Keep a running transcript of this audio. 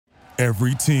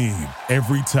Every team,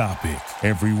 every topic,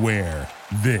 everywhere.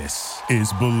 This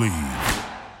is Believe.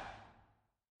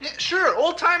 Yeah, sure,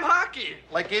 old-time hockey.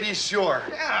 Like Eddie Shore.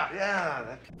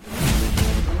 Yeah.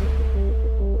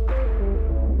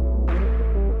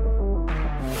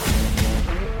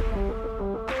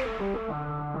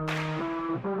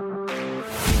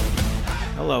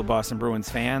 Hello, Boston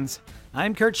Bruins fans.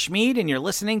 I'm Kurt Schmid, and you're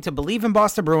listening to Believe in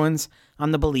Boston Bruins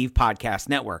on the Believe Podcast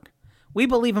Network. We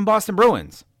believe in Boston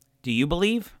Bruins. Do you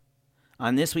believe?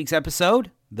 On this week's episode,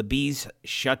 the Bees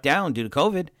shut down due to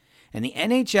COVID, and the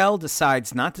NHL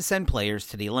decides not to send players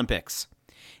to the Olympics.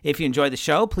 If you enjoy the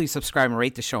show, please subscribe and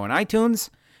rate the show on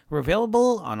iTunes. We're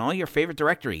available on all your favorite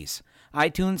directories: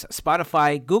 iTunes,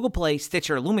 Spotify, Google Play,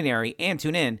 Stitcher, Luminary, and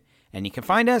TuneIn. And you can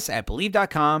find us at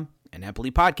Believe.com and at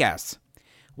Believe Podcasts.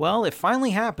 Well, it finally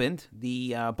happened.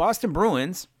 The Boston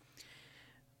Bruins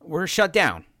were shut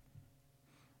down.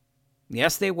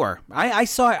 Yes, they were. I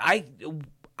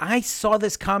saw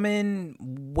this coming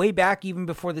way back, even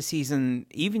before the season,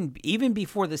 even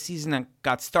before the season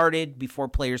got started, before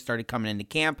players started coming into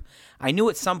camp. I knew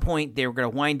at some point they were going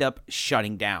to wind up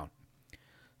shutting down.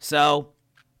 So,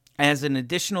 as an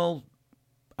additional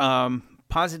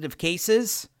positive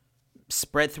cases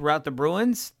spread throughout the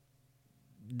Bruins,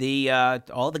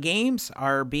 all the games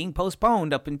are being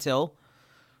postponed up until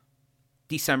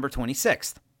December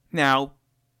 26th. Now,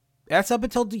 that's up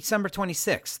until December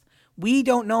 26th. We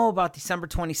don't know about December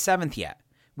 27th yet.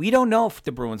 We don't know if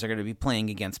the Bruins are going to be playing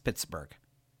against Pittsburgh.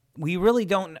 We really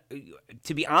don't.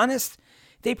 To be honest,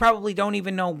 they probably don't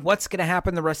even know what's going to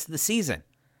happen the rest of the season.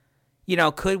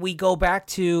 Could we go back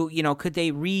to, could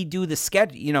they redo the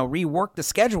schedule, rework the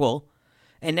schedule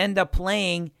and end up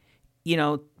playing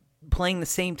the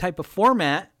same type of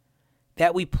format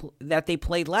that they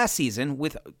played last season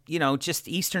with, just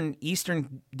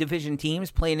Eastern Division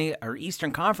teams playing, or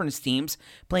Eastern Conference teams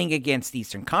playing against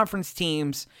Eastern Conference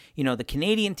teams. The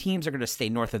Canadian teams are going to stay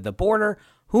north of the border.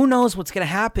 Who knows what's going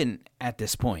to happen at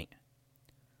this point?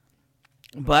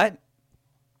 But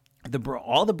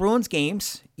all the Bruins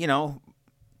games,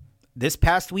 this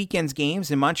past weekend's games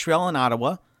in Montreal and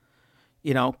Ottawa,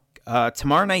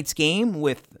 tomorrow night's game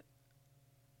with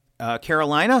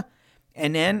Carolina,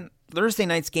 and then Thursday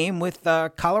night's game with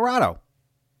Colorado.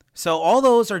 So all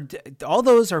those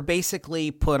are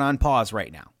basically put on pause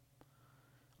right now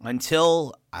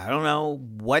until I don't know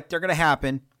what they're going to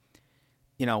happen.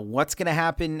 What's going to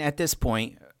happen at this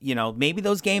point? Maybe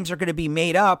those games are going to be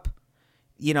made up.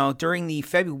 During the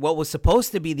what was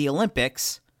supposed to be the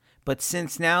Olympics, but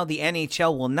since now the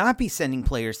NHL will not be sending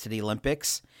players to the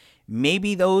Olympics,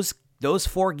 maybe those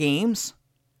 4 games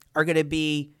are going to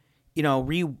be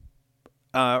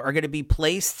are going to be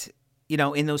placed,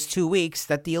 in those 2 weeks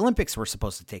that the Olympics were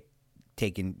supposed to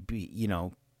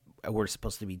were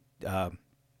supposed to be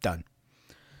done.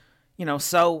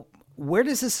 So where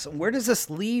does this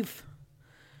leave?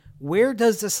 Where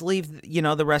does this leave,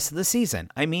 the rest of the season?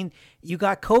 I mean, you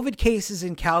got COVID cases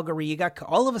in Calgary. You got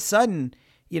all of a sudden,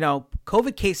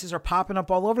 COVID cases are popping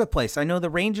up all over the place. I know the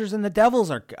Rangers and the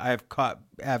Devils have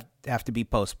to be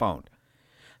postponed.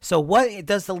 So what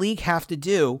does the league have to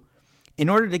do in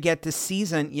order to get this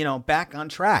season, back on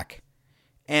track?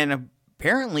 And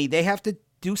apparently they have to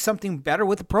do something better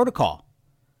with the protocol.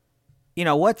 I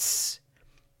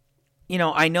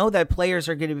know that players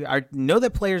are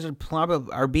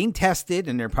being tested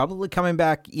and they're probably coming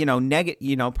back,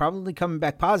 probably coming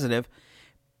back positive.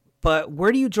 But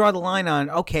where do you draw the line on,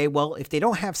 okay, well, if they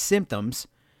don't have symptoms,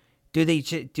 do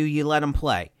you let them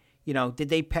play? Did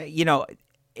they pay,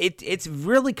 It's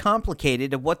really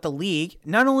complicated of what the league,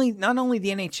 not only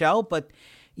the NHL, but,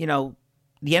 the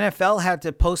NFL had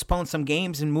to postpone some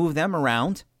games and move them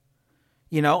around.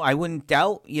 I wouldn't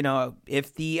doubt,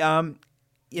 if the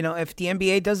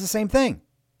NBA does the same thing.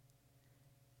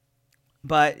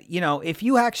 But, if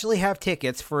you actually have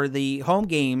tickets for the home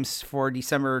games for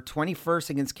December 21st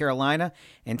against Carolina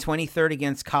and 23rd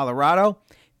against Colorado,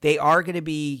 they are going to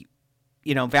be,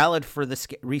 valid for the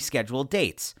rescheduled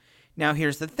dates. Now,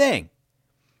 here's the thing.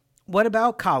 What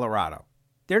about Colorado?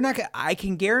 They're not. I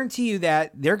can guarantee you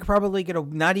that they're probably going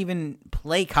to not even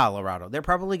play Colorado. They're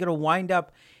probably going to wind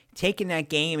up taking that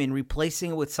game and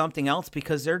replacing it with something else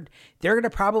because they're going to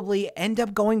probably end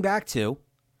up going back to,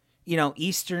 the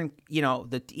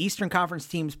Eastern Conference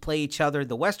teams play each other,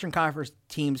 the Western Conference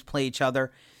teams play each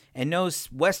other, and those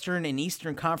Western and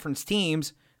Eastern Conference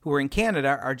teams who are in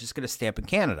Canada are just going to stay up in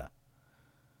Canada.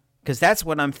 Because that's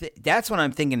what I'm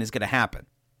thinking is going to happen.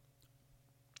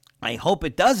 I hope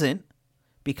it doesn't,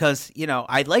 because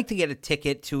I'd like to get a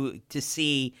ticket to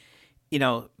see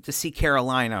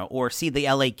Carolina or see the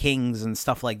LA Kings and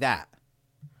stuff like that.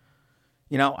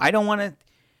 I don't want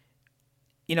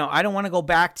to go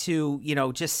back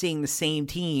to, just seeing the same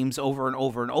teams over and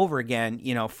over and over again,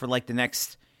 for like the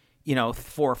next, 4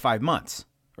 or 5 months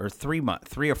or 3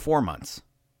 or 4 months,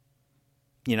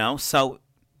 So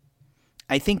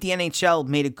I think the NHL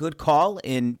made a good call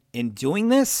in doing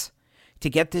this to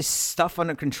get this stuff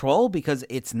under control, because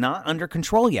it's not under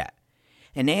control yet.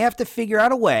 And they have to figure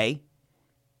out a way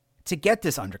to get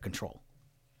this under control.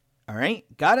 All right?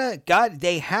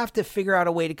 They have to figure out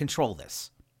a way to control this,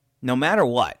 no matter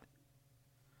what.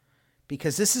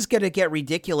 Because this is going to get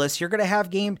ridiculous. You're going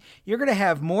to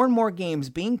have more and more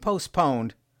games being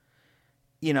postponed,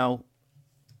 and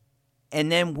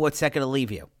then what's that going to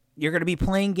leave you? You're going to be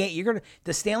playing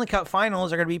the Stanley Cup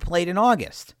Finals are going to be played in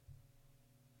August.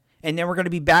 And then we're going to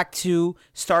be back to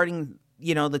starting,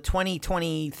 the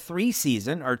 2023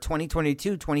 season or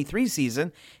 2022-23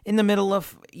 season in the middle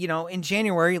of, in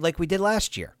January like we did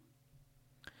last year.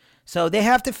 So they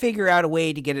have to figure out a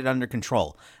way to get it under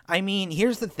control. I mean,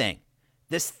 here's the thing.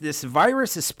 This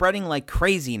virus is spreading like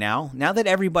crazy now that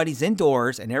everybody's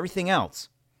indoors and everything else.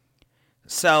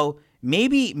 So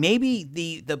maybe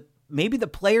the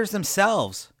players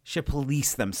themselves should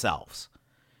police themselves.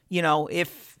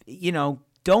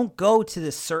 Don't go to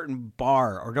this certain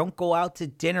bar or don't go out to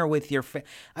dinner with your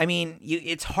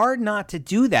it's hard not to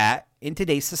do that in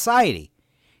today's society.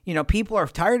 People are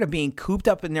tired of being cooped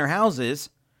up in their houses,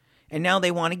 and now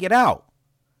they want to get out.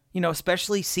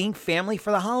 Especially seeing family for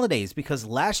the holidays, because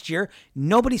last year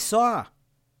nobody saw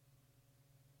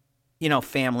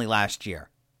family last year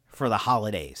for the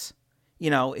holidays.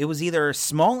 It was either a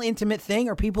small intimate thing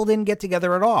or people didn't get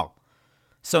together at all.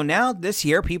 So now this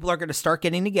year, people are going to start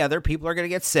getting together. People are going to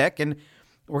get sick, and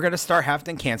we're going to start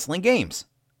having canceling games.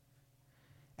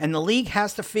 And the league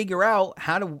has to figure out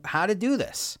how to do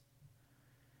this.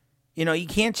 You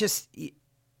can't just,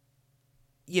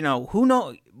 who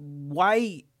knows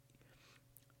why,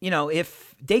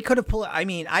 if they could have pulled,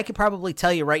 I could probably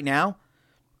tell you right now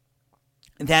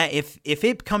that if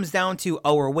it comes down to,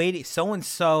 we're waiting,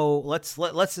 so-and-so, let's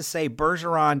just say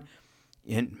Bergeron.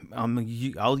 And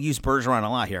I'll use Bergeron a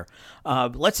lot here.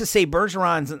 Let's just say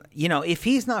Bergeron's, if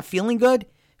he's not feeling good,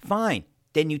 fine.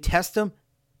 Then you test him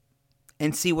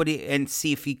and see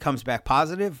if he comes back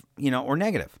positive, or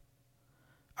negative.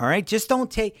 All right, just don't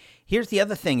take. Here's the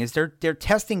other thing: is they're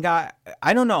testing guy.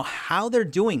 I don't know how they're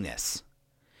doing this,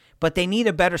 but they need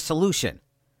a better solution.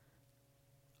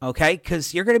 Okay,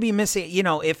 because you're going to be missing,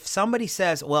 if somebody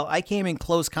says, well, I came in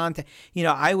close contact,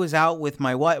 I was out with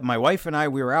my wife and I,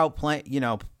 we were out playing,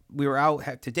 we were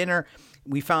out to dinner.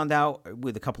 We found out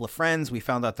with a couple of friends, we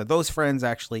found out that those friends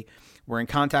actually were in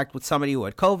contact with somebody who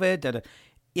had COVID,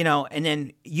 and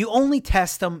then you only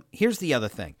test them. Here's the other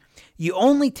thing. You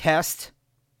only test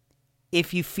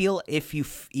if you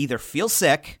either feel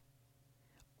sick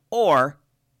or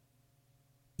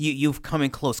you've come in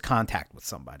close contact with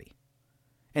somebody.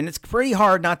 And it's pretty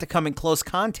hard not to come in close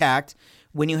contact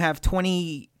when you have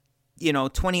 20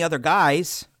 other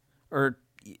guys or,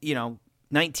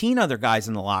 19 other guys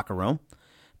in the locker room,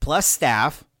 plus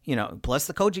staff, plus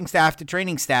the coaching staff, the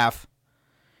training staff.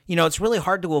 It's really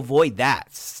hard to avoid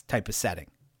that type of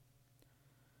setting.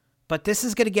 But this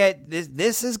is going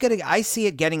to I see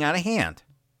it getting out of hand.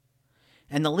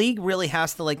 And the league really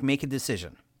has to make a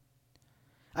decision.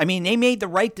 They made the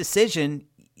right decision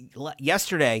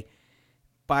yesterday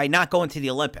by not going to the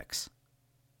Olympics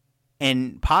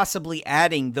and possibly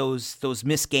adding those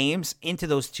missed games into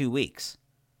those 2 weeks,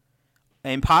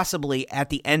 and possibly at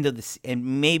the end of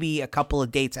and maybe a couple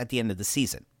of dates at the end of the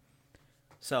season.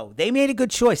 So they made a good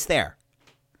choice there.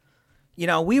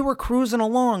 We were cruising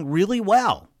along really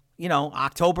well,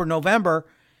 October, November,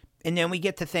 and then we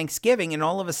get to Thanksgiving, and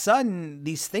all of a sudden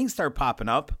these things start popping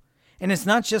up, and it's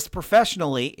not just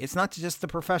professionally, it's not just the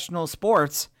professional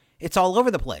sports, it's all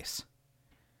over the place.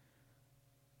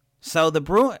 So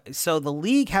the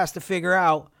league has to figure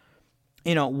out,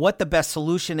 what the best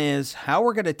solution is, how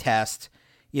we're going to test,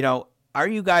 are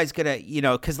you guys going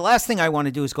to, because the last thing I want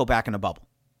to do is go back in a bubble.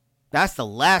 That's the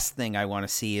last thing I want to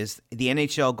see is the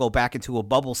NHL go back into a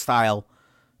bubble style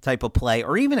type of play,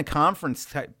 or even a conference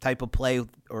type of play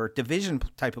or division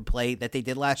type of play that they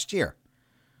did last year.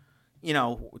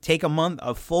 Take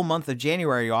a full month of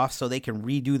January off so they can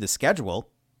redo the schedule.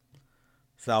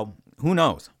 So who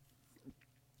knows?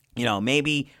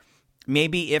 Maybe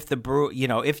if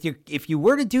if you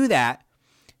were to do that,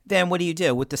 then what do you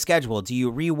do with the schedule? Do you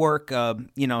rework,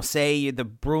 say the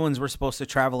Bruins were supposed to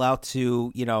travel out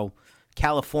to,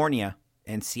 California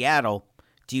and Seattle.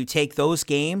 Do you take those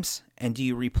games and do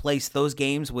you replace those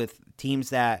games with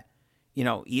teams that,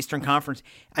 Eastern Conference?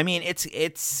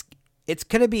 It's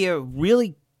going to be a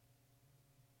really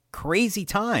crazy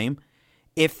time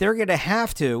if they're going to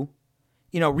have to,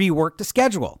 rework the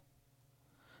schedule.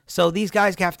 So these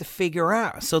guys have to figure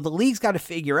out. So the league's got to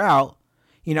figure out,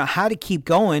 how to keep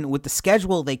going with the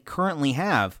schedule they currently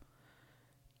have,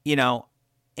 and,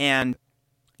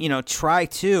 try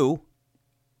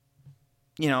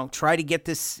to get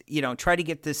this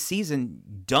season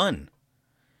done.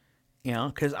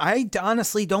 Because I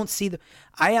honestly don't see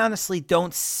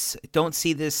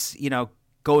this,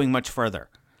 going much further.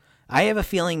 I have a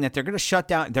feeling that they're going to shut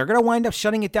down. They're going to wind up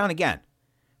shutting it down again,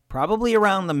 probably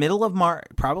around the middle of March,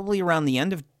 probably around the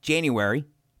end of January,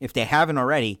 if they haven't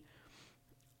already.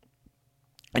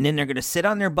 And then they're going to sit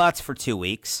on their butts for 2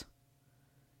 weeks,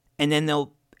 and then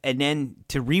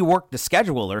to rework the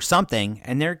schedule or something,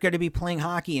 and they're going to be playing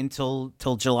hockey until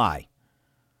July.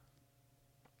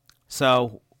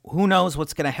 So who knows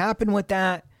what's going to happen with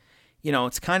that?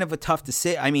 It's kind of a tough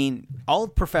decision. I mean, all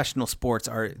professional sports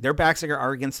their backs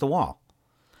are against the wall.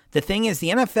 The thing is, the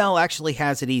NFL actually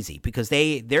has it easy because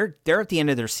they're at the end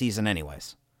of their season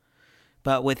anyways.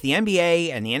 But with the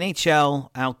NBA and the NHL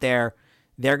out there,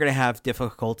 they're going to have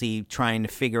difficulty trying to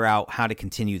figure out how to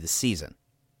continue the season.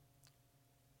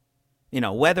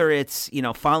 Whether it's,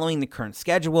 following the current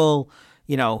schedule,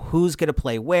 who's going to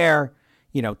play where,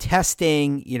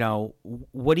 testing,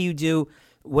 what do you do?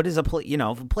 What is if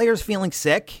a player's feeling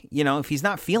sick, if he's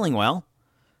not feeling well,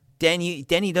 then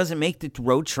he doesn't make the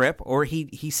road trip, or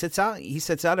he sits out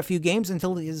a few games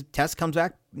until his test comes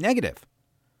back negative.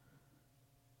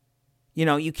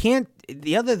 You can't.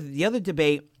 The other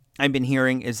debate I've been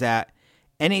hearing is that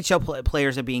NHL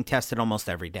players are being tested almost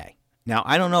every day. Now,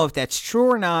 I don't know if that's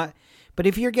true or not, but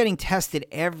if you're getting tested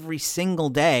every single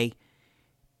day,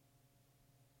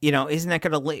 isn't that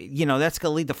going to, that's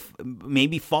going to lead to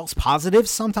maybe false positives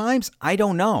sometimes? I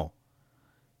don't know.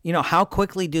 How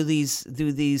quickly do you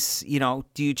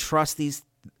trust these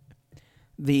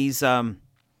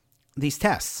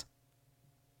tests?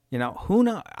 Who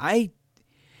knows?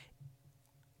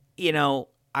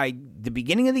 The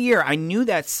beginning of the year, I knew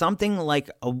that something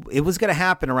like it was going to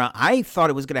happen around. I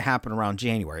thought it was going to happen around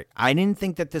January. I didn't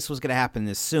think that this was going to happen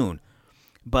this soon,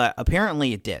 but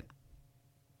apparently it did.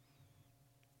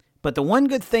 But the one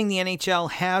good thing the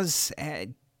NHL has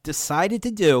decided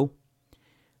to do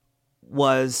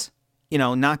was,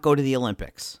 not go to the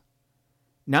Olympics.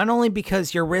 Not only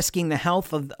because you're risking the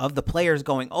health of the players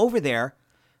going over there,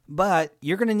 but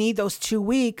you're going to need those 2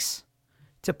 weeks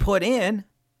to put in,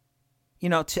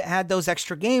 to add those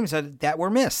extra games that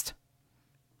were missed.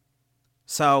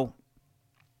 So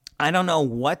I don't know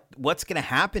what's going to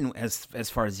happen as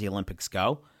far as the Olympics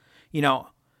go.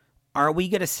 Are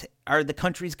the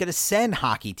countries going to send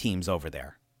hockey teams over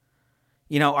there?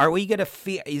 Are we going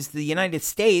to is the United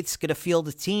States going to field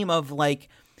a team of like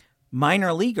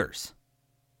minor leaguers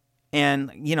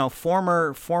and,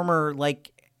 former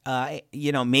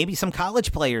maybe some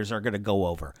college players are going to go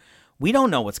over. We don't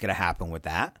know what's going to happen with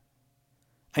that.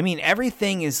 I mean,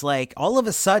 everything is like, all of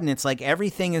a sudden, it's like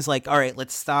everything is like, all right,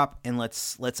 let's stop and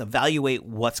let's evaluate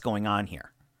what's going on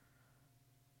here.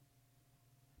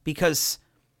 Because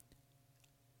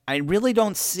I really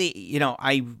don't see,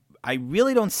 I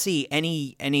really don't see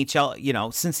any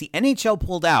NHL, since the NHL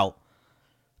pulled out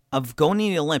of going to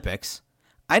the Olympics,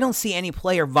 I don't see any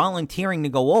player volunteering to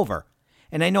go over.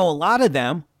 And I know a lot of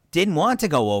them didn't want to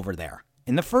go over there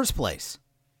in the first place.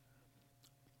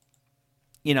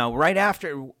 Right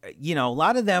after, a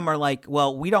lot of them are like,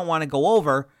 well, we don't want to go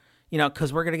over,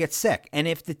 because we're going to get sick. And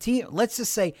if the team, let's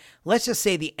just say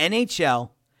the NHL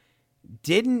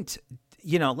didn't,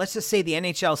 let's just say the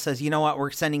NHL says, you know what, we're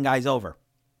sending guys over.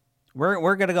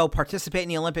 We're going to go participate in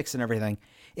the Olympics and everything.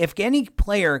 If any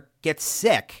player gets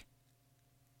sick,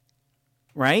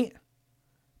 right,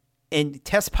 and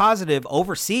tests positive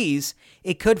overseas,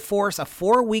 it could force a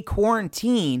 4-week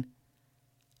quarantine,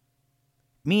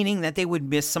 meaning that they would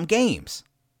miss some games.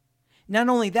 Not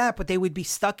only that, but they would be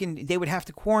they would have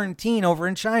to quarantine over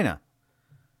in China.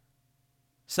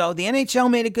 So the NHL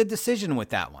made a good decision with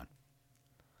that one.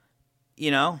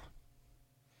 There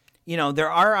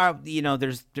are,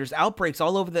 there's outbreaks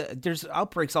all over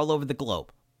the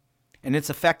globe, and it's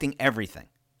affecting everything.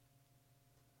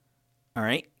 All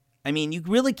right. I mean,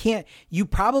 you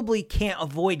probably can't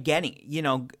avoid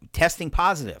getting, testing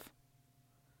positive.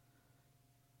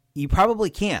 You probably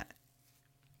can't.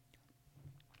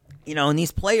 And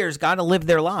these players got to live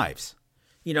their lives.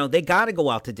 They got to go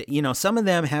out to, some of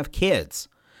them have kids.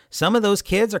 Some of those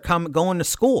kids are going to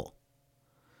school.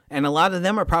 And a lot of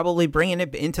them are probably bringing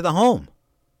it into the home.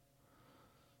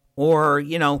 Or,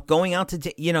 going out to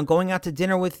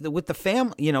dinner with the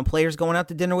family, players going out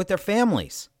to dinner with their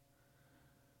families.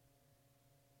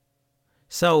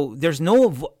 So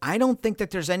I don't think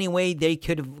that there's any way they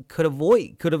could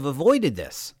have avoided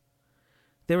this.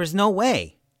 There is no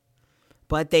way.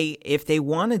 But if they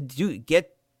want to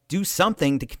do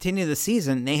something to continue the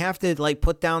season, they have to like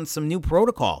put down some new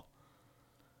protocol.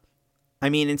 I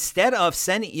mean, instead of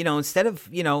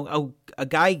a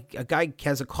guy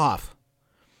has a cough.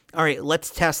 All right,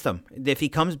 let's test him. If he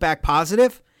comes back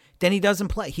positive, then he doesn't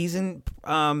play. He's in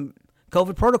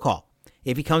COVID protocol.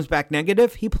 If he comes back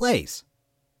negative, he plays.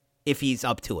 If he's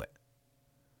up to it.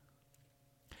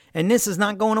 And this is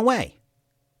not going away.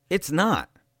 It's not.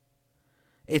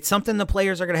 It's something the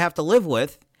players are going to have to live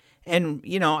with. And,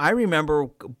 I remember,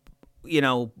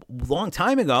 long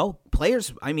time ago,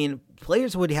 players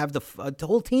would have the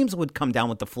whole teams would come down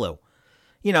with the flu.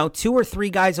 2 or 3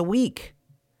 guys a week.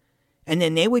 And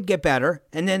then they would get better.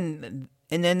 And then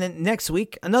the next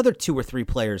week, another 2 or 3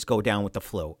 players go down with the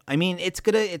flu. I mean, it's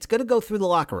gonna go through the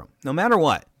locker room, no matter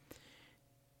what.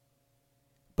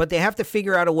 But they have to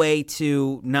figure out a way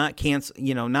to not cancel,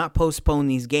 not postpone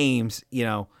these games,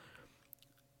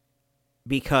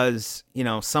 because,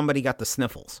 somebody got the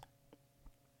sniffles.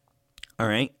 All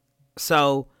right.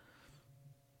 So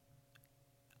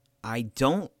I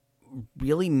don't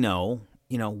really know,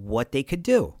 what they could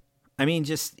do. I mean,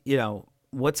 just,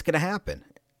 what's going to happen?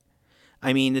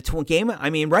 I mean,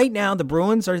 right now the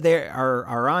Bruins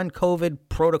are on COVID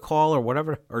protocol or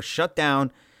whatever, or shut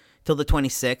down till the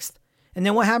 26th. And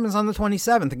then what happens on the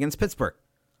 27th against Pittsburgh?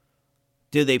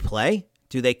 Do they play?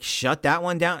 Do they shut that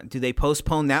one down? Do they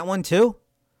postpone that one too?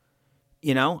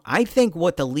 I think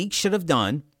what the league should have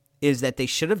done is that they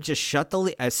should have just shut the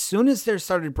league. As soon as they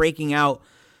started breaking out,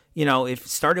 if it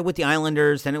started with the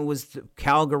Islanders, then it was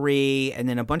Calgary, and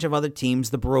then a bunch of other teams,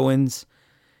 the Bruins.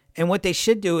 And what they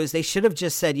should do is they should have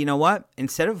just said, you know what?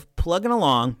 Instead of plugging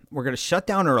along, we're going to shut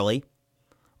down early.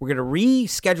 We're going to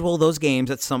reschedule those games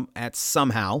at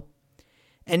somehow.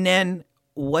 And then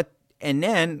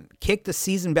kick the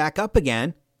season back up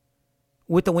again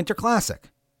with the Winter Classic.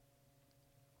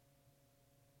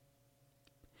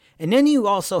 And then you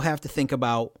also have to think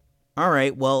about, all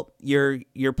right, well,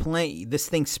 you're playing, this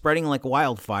thing's spreading like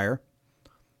wildfire,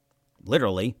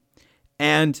 literally,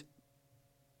 and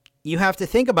you have to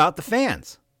think about the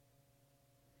fans.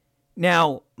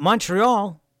 Now,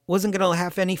 Montreal wasn't going to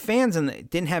have any fans, and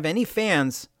didn't have any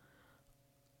fans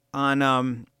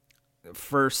on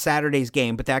for Saturday's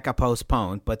game, but that got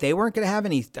postponed. But they weren't going to have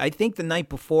any. I think the night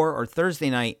before or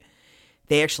Thursday night,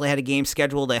 they actually had a game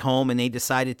scheduled at home, and they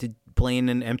decided to play in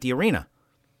an empty arena.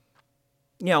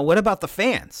 What about the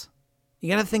fans? You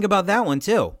got to think about that one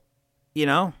too.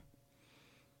 Here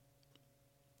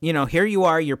you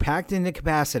are, you're packed into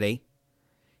capacity.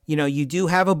 You do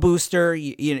have a booster.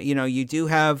 You do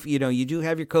have your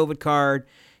COVID card.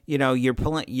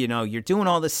 You're doing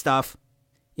all this stuff.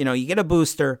 You get a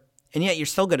booster, and yet you're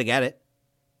still going to get it.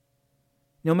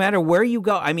 No matter where you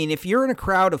go. I mean, if you're in a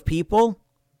crowd of people,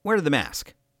 wear the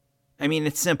mask. I mean,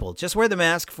 it's simple. Just wear the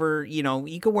mask for, you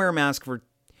can wear a mask for,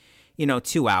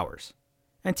 2 hours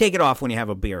and take it off when you have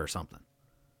a beer or something.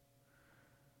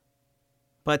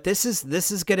 But this is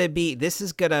going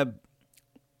to,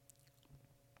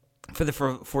 for the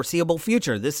foreseeable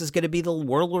future, this is going to be the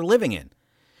world we're living in.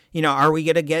 Are we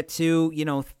going to get to,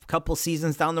 a couple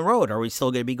seasons down the road? Are we still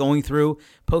going to be going through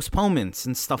postponements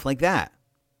and stuff like that?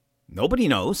 Nobody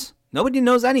knows. Nobody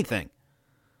knows anything.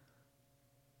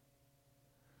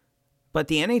 But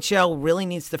the NHL really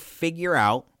needs to figure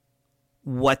out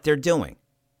what they're doing.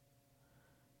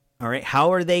 All right,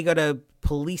 how are they going to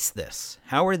police this?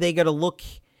 How are they going to look,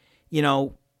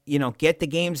 get the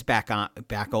games back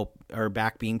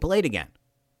being played again?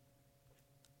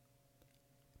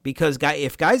 Because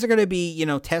if guys are going to be,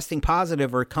 testing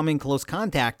positive or come in close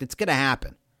contact, it's going to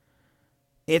happen.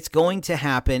 It's going to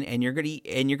happen, and you're going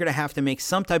to have to make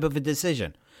some type of a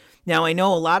decision. Now, I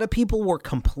know a lot of people were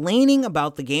complaining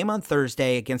about the game on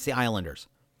Thursday against the Islanders.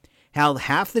 How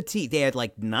half the team, they had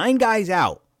like 9 guys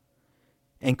out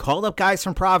and called up guys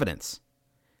from Providence.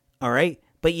 All right?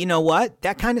 But you know what?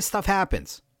 That kind of stuff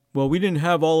happens. Well, we didn't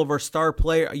have all of our star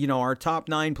player, our top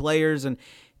 9 players, and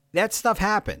that stuff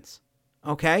happens.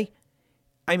 Okay?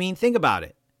 I mean, think about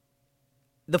it.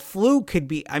 The flu could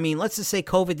be, let's just say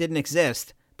COVID didn't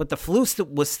exist, but the flu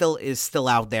is still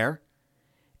out there.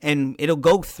 And it'll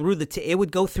go through it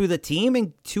would go through the team,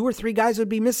 and 2 or 3 guys would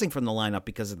be missing from the lineup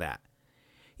because of that.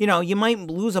 You might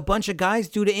lose a bunch of guys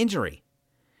due to injury.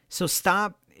 So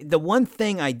stop. The one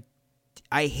thing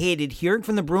I hated hearing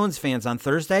from the Bruins fans on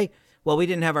Thursday, well, we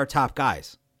didn't have our top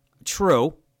guys.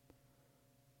 True.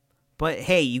 But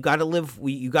hey, you got to live.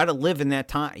 You got to live in that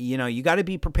time. You got to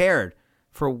be prepared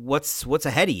for what's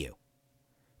ahead of you.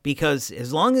 Because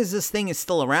as long as this thing is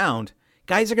still around,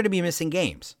 guys are going to be missing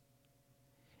games.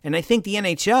 And I think the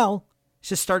NHL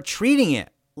should start treating it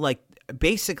like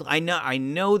basically, I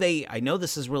know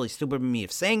this is really stupid of me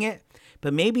of saying it,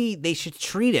 but maybe they should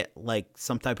treat it like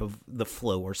some type of the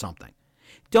flu or something.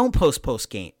 Don't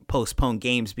postpone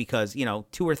games because, 2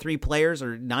 or 3 players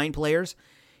or 9 players,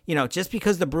 just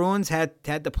because the Bruins had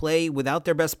to play without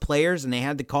their best players and they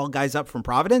had to call guys up from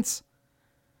Providence,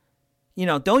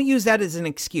 don't use that as an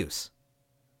excuse.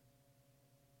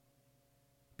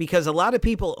 Because a lot of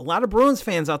Bruins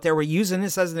fans out there were using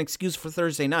this as an excuse for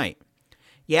Thursday night.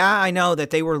 Yeah, I know that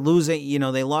they were losing,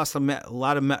 they lost a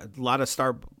lot of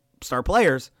star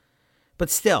players, but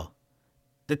still,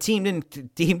 the team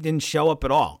didn't show up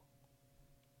at all.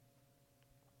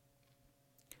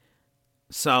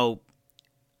 So,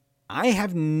 I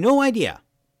have no idea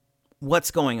what's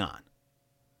going on.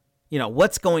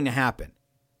 What's going to happen.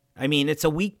 I mean, it's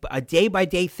a day by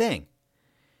day thing.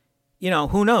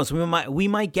 Who knows? We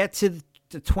might get to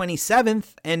the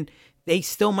 27th and they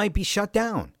still might be shut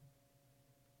down.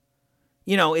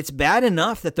 It's bad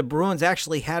enough that the Bruins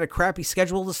actually had a crappy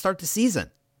schedule to start the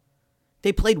season.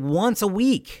 They played once a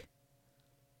week.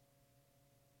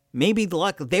 Maybe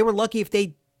they were lucky if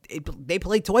they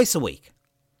played twice a week.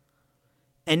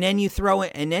 And then you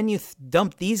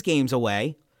dump these games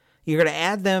away. You're going to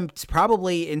add them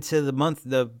probably into the month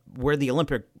where the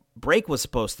Olympic break was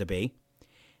supposed to be.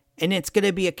 And it's going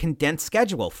to be a condensed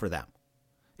schedule for them.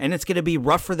 And it's going to be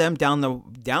rough for them down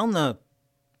the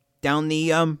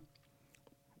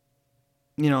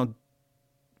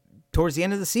towards the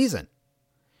end of the season.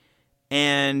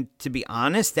 And to be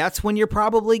honest, that's when you're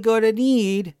probably going to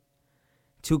need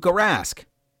Tuukka Rask,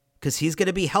 because he's going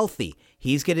to be healthy.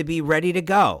 He's going to be ready to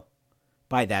go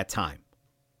by that time.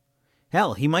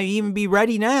 Hell, he might even be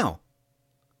ready now.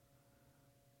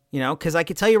 Because I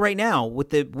can tell you right now, with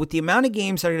the amount of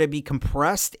games that are going to be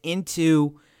compressed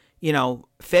into,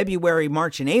 February,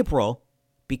 March, and April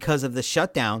because of the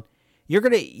shutdown, you're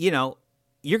going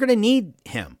to need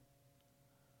him.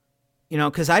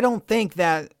 Because I don't think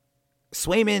that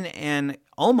Swayman and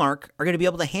Ullmark are going to be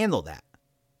able to handle that.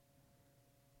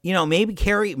 Maybe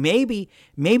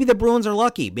the Bruins are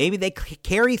lucky. Maybe they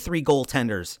carry 3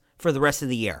 goaltenders for the rest of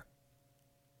the year.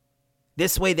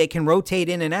 This way they can rotate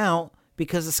in and out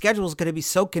because the schedule is going to be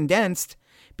so condensed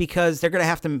because they're going to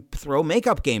have to throw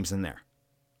makeup games in there.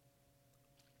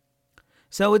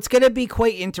 So it's going to be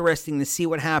quite interesting to see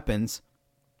what happens,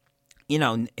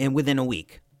 and within a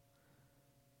week.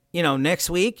 Next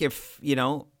week, if,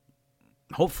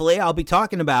 hopefully I'll be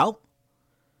talking about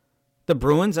the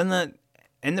Bruins and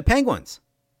the Penguins.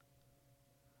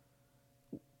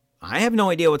 I have no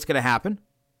idea what's going to happen.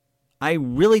 I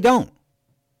really don't.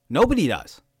 Nobody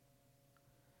does.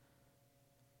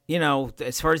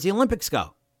 As far as the Olympics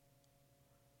go.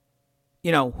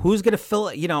 Who's going to fill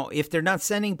it? If they're not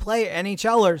sending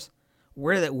NHLers,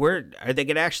 where are they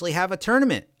going to actually have a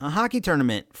tournament, a hockey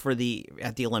tournament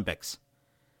at the Olympics?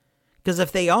 Because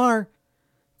if they are,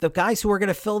 the guys who are going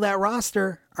to fill that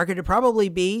roster are going to probably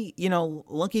be,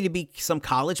 lucky to be some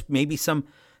college, maybe some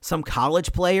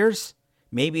college players,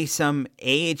 maybe some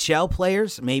AHL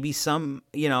players, maybe some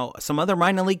other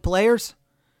minor league players.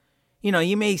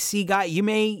 You may see you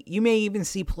may even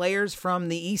see players from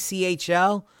the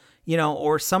ECHL,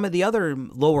 or some of the other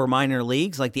lower minor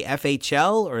leagues like the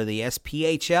FHL or the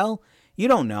SPHL. You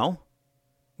don't know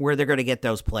where they're going to get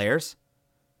those players.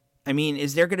 I mean,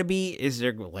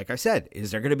 like I said,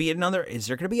 is there going to be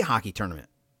a hockey tournament?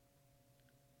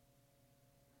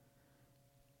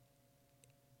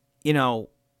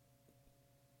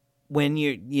 When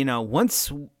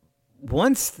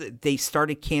once they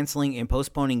started canceling and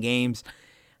postponing games,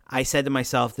 I said to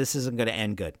myself, this isn't going to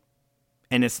end good.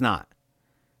 And it's not.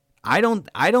 I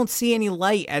don't see any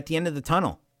light at the end of the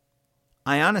tunnel.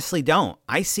 I honestly don't.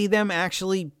 I see them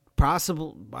actually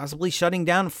possibly shutting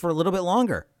down for a little bit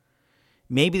longer.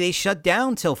 Maybe they shut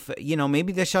down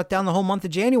maybe they shut down the whole month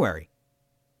of January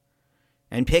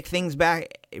and pick things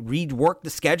back, rework the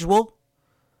schedule.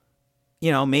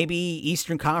 Maybe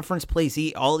Eastern Conference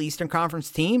plays all Eastern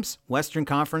Conference teams. Western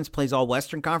Conference plays all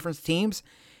Western Conference teams.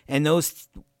 And those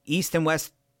East and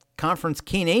West Conference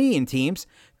Canadian teams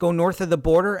go north of the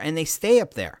border and they stay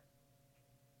up there.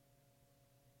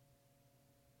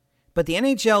 But the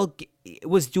NHL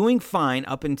was doing fine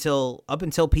up until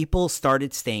people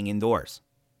started staying indoors.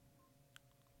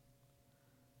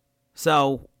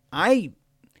 So I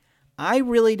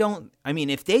really don't. I mean,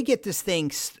 if they get this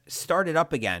thing started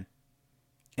up again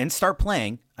and start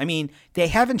playing, I mean, they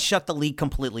haven't shut the league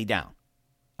completely down.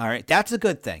 All right, that's a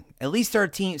good thing. At least there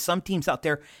are some teams out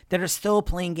there that are still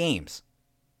playing games.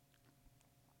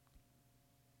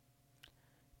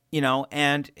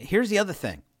 And here's the other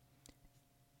thing.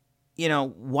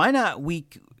 Why not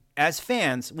as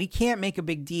fans, we can't make a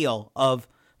big deal of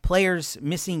players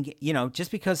missing,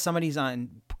 just because somebody's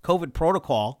on COVID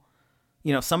protocol,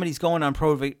 somebody's going on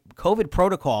COVID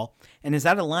protocol and is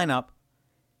out of lineup,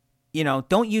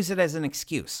 don't use it as an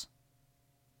excuse.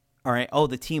 All right. Oh,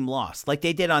 the team lost like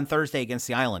they did on Thursday against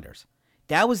the Islanders.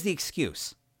 That was the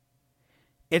excuse.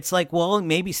 It's like, well,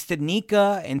 maybe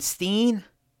Studnicka and Steen,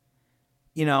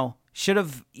 should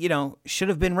have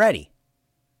been ready.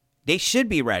 They should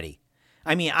be ready.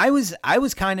 I mean, I was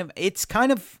it's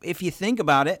kind of, if you think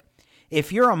about it,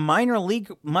 if you're a minor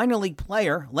league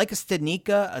player like a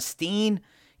Studnicka, a Steen,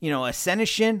 a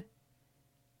Senyshyn,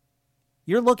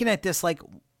 you're looking at this like,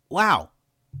 wow,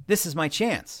 this is my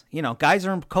chance. Guys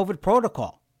are in COVID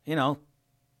protocol.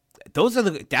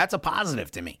 That's a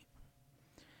positive to me.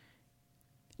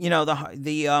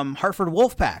 The Hartford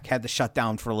Wolfpack had to shut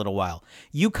down for a little while.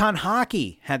 UConn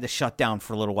hockey had to shut down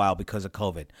for a little while because of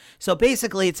COVID. So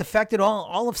basically, it's affected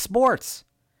all of sports.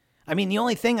 I mean, the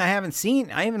only thing I haven't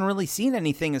really seen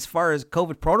anything as far as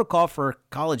COVID protocol for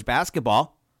college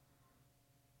basketball.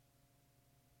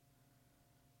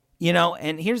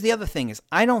 And here's the other thing is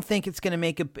I don't think it's going to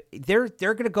make they're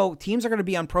going to go, teams are going to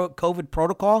be on COVID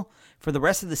protocol for the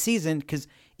rest of the season because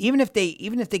even if they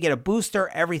get a booster,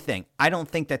 everything, I don't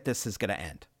think that this is going to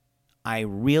end. I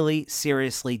really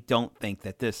seriously don't think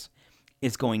that this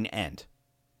is going to end.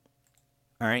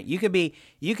 All right. You could be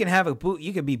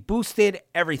boosted,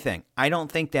 everything. I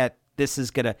don't think that this is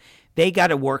going to, they got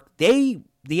to work. The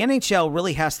NHL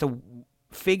really has to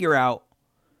figure out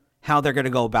how they're going to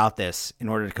go about this in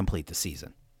order to complete the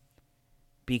season.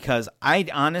 Because I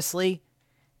honestly,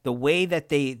 the way that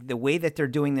they're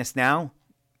doing this now,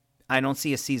 I don't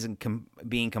see a season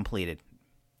being completed.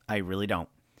 I really don't.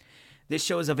 This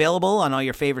show is available on all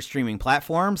your favorite streaming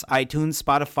platforms, iTunes,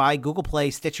 Spotify, Google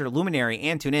Play, Stitcher, Luminary,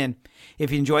 and TuneIn.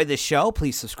 If you enjoyed this show,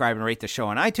 please subscribe and rate the show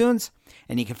on iTunes.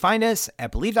 And you can find us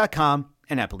at Believe.com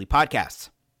and at Believe Podcasts.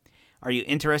 Are you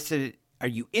interested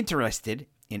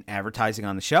in advertising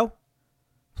on the show?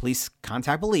 Please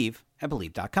contact Believe at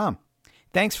Believe.com.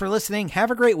 Thanks for listening.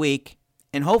 Have a great week.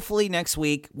 And hopefully next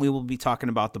week we will be talking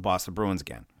about the Boston Bruins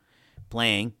again,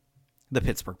 playing the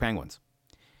Pittsburgh Penguins.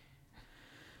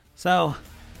 So,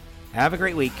 have a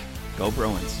great week. Go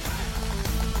Bruins.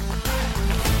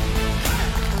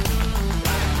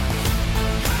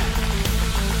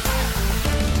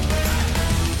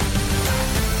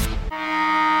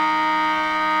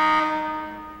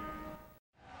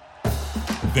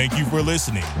 Thank you for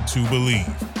listening to Believe.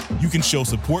 You can show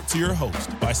support to your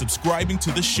host by subscribing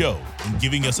to the show and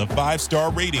giving us a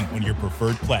 5-star rating on your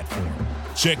preferred platform.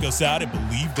 Check us out at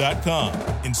Believe.com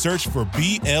and search for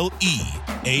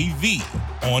BLEAV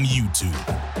on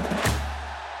YouTube.